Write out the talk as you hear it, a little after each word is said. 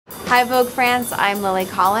Hi Vogue France, I'm Lily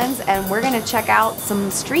Collins, and we're gonna check out some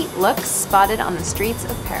street looks spotted on the streets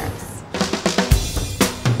of Paris.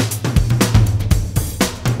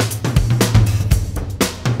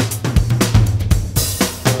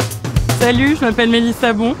 Salut, je m'appelle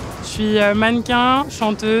Mélissa Bon, je suis mannequin,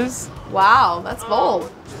 chanteuse. Wow, that's bold.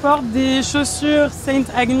 Je porte des chaussures Saint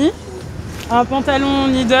Agni, un pantalon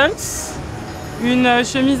Needles, une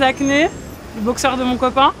chemise acné, le boxeur de mon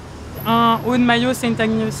copain, un haut de maillot Saint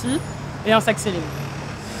Agni aussi et un sac Céline.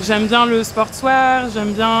 J'aime bien le sportswear,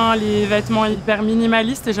 j'aime bien les vêtements hyper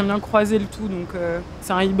minimalistes et j'aime bien croiser le tout, donc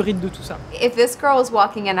c'est un hybride de tout ça. If this girl was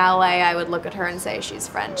walking in LA, I would look at her and say she's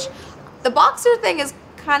French. The boxer thing is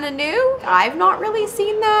kind of new. I've not really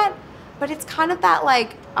seen that, but it's kind of that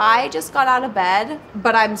like, I just got out of bed,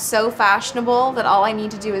 but I'm so fashionable that all I need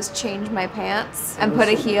to do is change my pants and put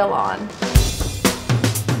a heel on.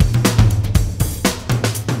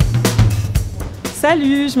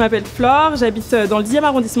 Salut, je m'appelle Flore, j'habite dans le 10e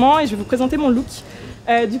arrondissement et je vais vous présenter mon look.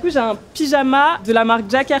 Du coup, j'ai un pyjama de la marque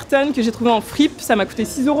Jack Ayrton que j'ai trouvé en fripe, ça m'a coûté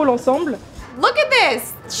 6 € l'ensemble. Look at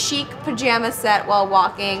this! Chic pajama set while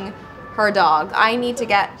walking her dog. I need to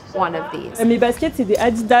get one of these. Mes baskets, c'est des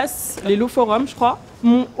Adidas, les Low Forum, je crois.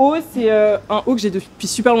 Mon haut, c'est un haut que j'ai depuis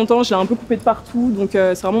super longtemps, je l'ai un peu coupé de partout, donc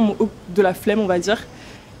c'est vraiment mon haut de la flemme, on va dire.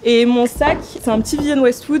 Et mon sac, c'est un petit Vivienne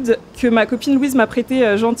Westwood que ma copine Louise m'a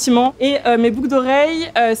prêté gentiment. Et mes boucles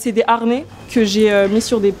d'oreilles, c'est des harnais que j'ai mis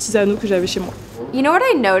sur des petits anneaux que j'avais chez moi. You know what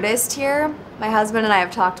I noticed here? My husband and I have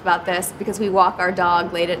talked about this because we walk our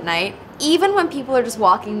dog late at night. Even when people are just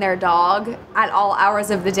walking their dog at all hours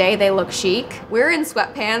of the day, they look chic. We're in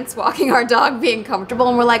sweatpants walking our dog being comfortable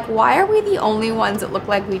and we're like, why are we the only ones that look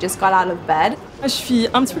like we just got out of bed? Je suis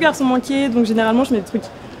un petit peu garçon manqué, donc généralement je mets des trucs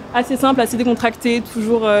assez simples, assez décontractés,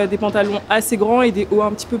 toujours des pantalons assez grands et des hauts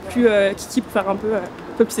un petit peu plus kiki pour faire un peu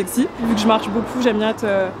plus sexy. Vu que je marche beaucoup, j'aime bien être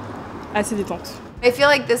assez détente. I feel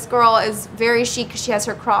like this girl is very chic because she has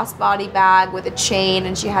her crossbody bag with a chain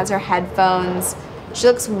and she has her headphones. She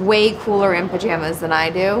looks way cooler in pajamas than I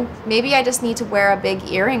do. Maybe I just need to wear a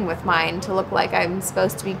big earring with mine to look like I'm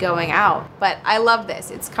supposed to be going out. But I love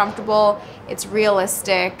this. It's comfortable, it's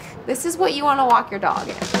realistic. This is what you want to walk your dog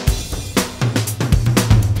in.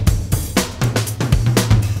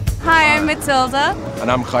 Hi, I'm Matilda.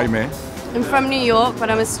 And I'm Jaime. I'm from New York,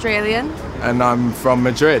 but I'm Australian. And I'm from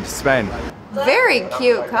Madrid, Spain. Very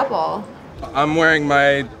cute couple. I'm wearing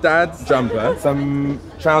my dad's jumper, some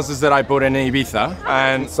trousers that I bought in Ibiza,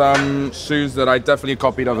 and some shoes that I definitely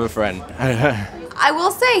copied of a friend. I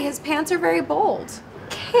will say his pants are very bold.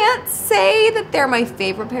 Can't say that they're my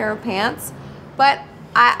favorite pair of pants, but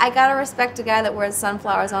I gotta respect a guy that wears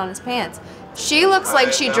sunflowers on his pants. She looks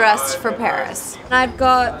like she dressed for Paris. I've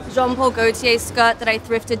got Jean-Paul Gaultier's skirt that I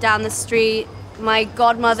thrifted down the street, my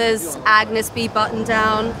godmother's Agnes B button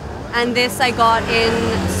down, and this I got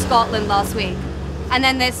in Scotland last week. And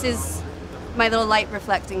then this is my little light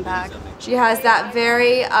reflecting bag. She has that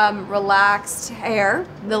very relaxed hair.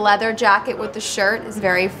 The leather jacket with the shirt is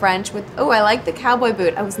very French with, oh, I like the cowboy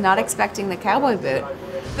boot. I was not expecting the cowboy boot.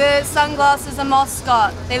 The sunglasses are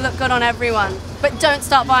Moscot. They look good on everyone. But don't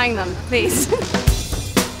start buying them, please.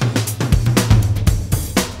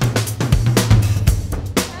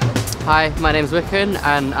 Hi, my name's Wiccan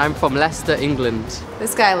and I'm from Leicester, England.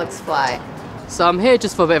 This guy looks fly. So I'm here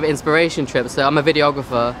just for a bit of an inspiration trip, so I'm a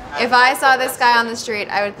videographer. If I saw this guy on the street,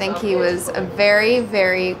 I would think he was a very,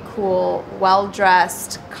 very cool,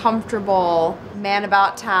 well-dressed, comfortable man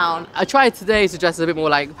about town. I tried today to dress a bit more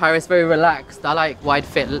like Paris, very relaxed. I like wide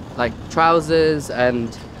fit like trousers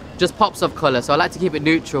and just pops of colour, so I like to keep it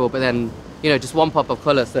neutral, but then, you know, just one pop of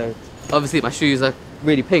colour, so obviously my shoes are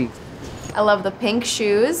really pink. I love the pink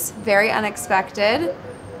shoes, very unexpected,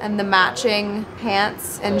 and the matching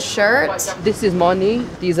pants and shirt. This is Marni,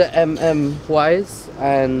 these are MMYs,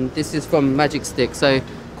 and this is from Magic Stick, so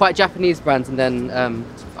quite Japanese brands, and then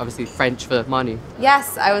obviously French for Marni.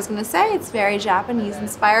 Yes, I was gonna say it's very Japanese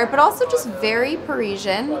inspired, but also just very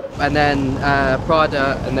Parisian. And then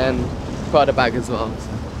Prada, and then Prada bag as well. So.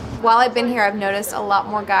 While I've been here, I've noticed a lot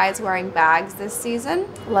more guys wearing bags this season,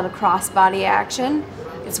 a lot of crossbody action.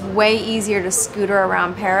 It's way easier to scooter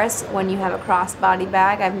around Paris when you have a crossbody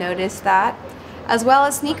bag, I've noticed that. As well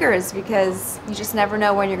as sneakers, because you just never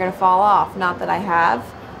know when you're gonna fall off. Not that I have,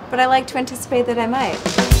 but I like to anticipate that I might.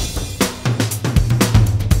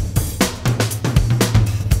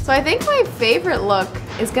 So I think my favorite look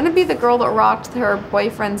is gonna be the girl that rocked her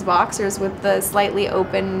boyfriend's boxers with the slightly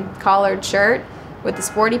open collared shirt, with the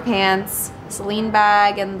sporty pants, Celine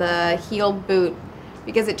bag, and the heeled boot,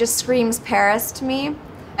 because it just screams Paris to me.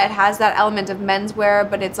 It has that element of menswear,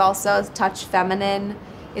 but it's also a touch feminine.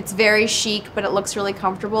 It's very chic, but it looks really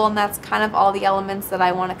comfortable, and that's kind of all the elements that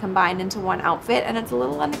I want to combine into one outfit, and it's a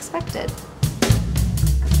little unexpected.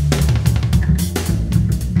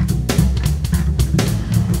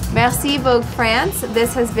 Merci Vogue France.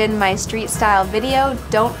 This has been my street style video.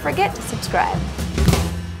 Don't forget to subscribe.